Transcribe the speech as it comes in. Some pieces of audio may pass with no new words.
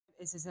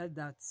exercise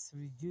that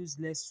reduce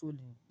leg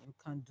swelling you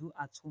can do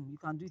at home. You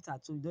can do it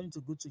at home. You don't need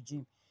to go to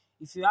gym.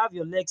 If you have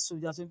your legs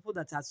swollen, there are some people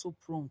that are so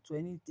prone to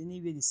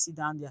any way they sit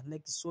down, their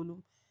leg is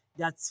swollen.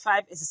 There are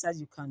 5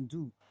 exercises you can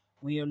do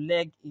when your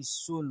leg is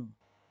swollen.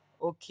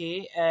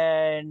 Okay,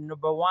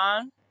 number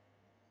one,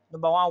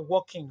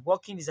 walking.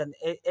 Walking is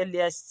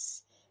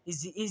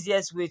the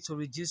easiest way to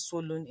reduce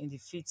swelling in the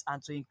feet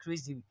and to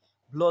increase the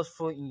blood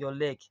flow in your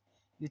leg.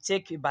 You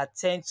take about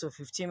 10 to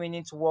 15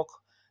 minutes walk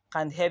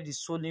can help the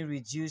swelling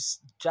reduce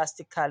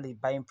drastically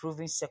by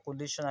improving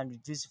circulation and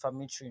reduce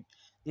inflammation.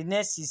 The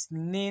next is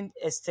lean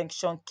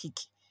extension kick.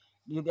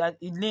 You got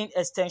lean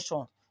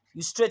extension.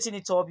 You straighten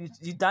it up,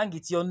 you dang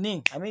it, your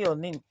knee. I mean your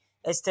knee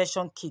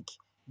extension kick.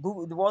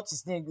 Google what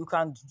is knee. You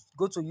can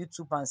go to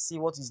YouTube and see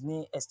what is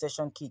knee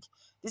extension kick.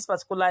 This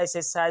particular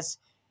exercise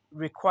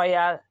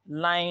require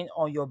lying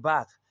on your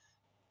back.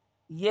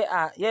 Here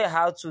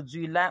how to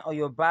do it. Lie on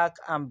your back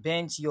and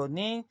bend your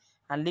knee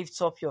and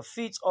lift up your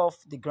feet off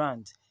the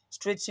ground.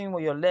 Straighten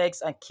your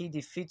legs and kick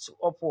the feet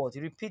upward.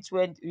 Repeat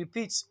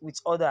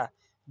with other.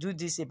 Do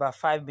this about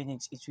 5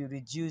 minutes. It will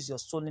reduce your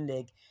swollen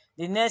leg.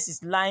 The next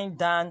is lying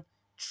down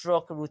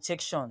truck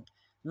rotation.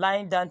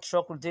 Lying down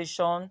truck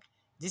rotation.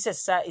 This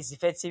exercise is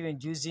effective in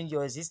reducing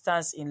your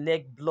resistance in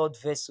leg blood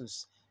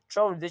vessels.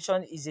 Truck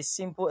rotation is a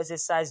simple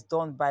exercise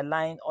done by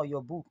lying on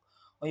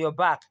your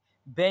back.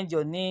 Bend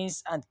your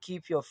knees and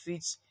keep your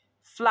feet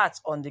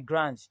flat on the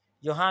ground.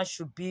 Your hands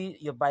should be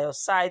by your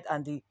side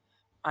and the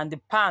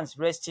palms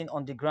resting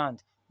on the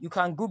ground. You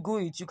can Google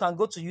it. You can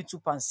go to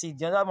YouTube and see.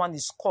 The other one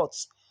is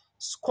squats.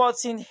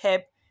 Squatting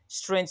help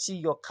strengthen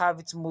your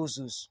calf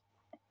muscles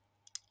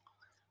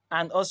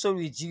and also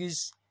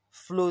reduce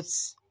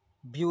floats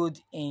build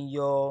in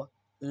your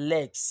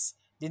legs.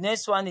 The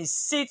next one is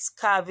sit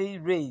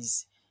calving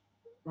raise.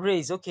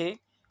 Okay.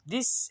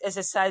 This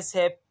exercise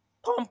help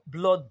pump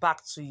blood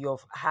back to your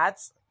heart,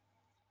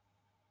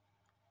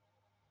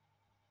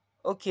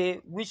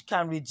 okay, which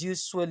can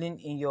reduce swelling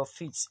in your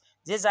feet.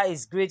 This exercise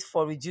is great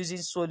for reducing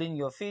swelling in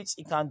your feet.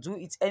 You can do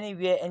it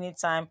anywhere,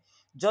 anytime.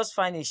 Just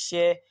find a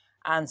chair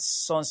and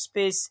some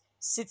space.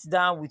 Sit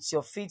down with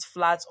your feet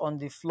flat on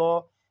the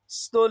floor.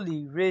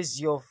 Slowly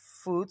raise your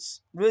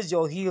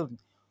heel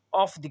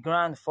off the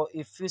ground for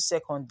a few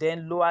seconds,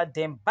 then lower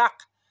them back.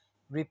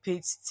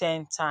 Repeat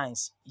 10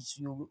 times.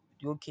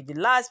 Okay. The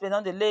last but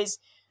not the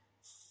least,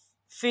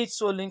 feet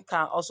swelling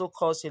can also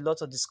cause a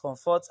lot of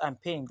discomfort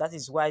and pain. That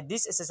is why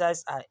these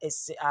exercises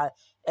are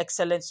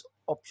excellent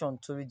option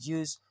to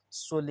reduce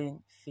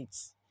swelling feet.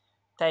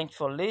 Thanks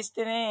for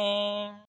listening.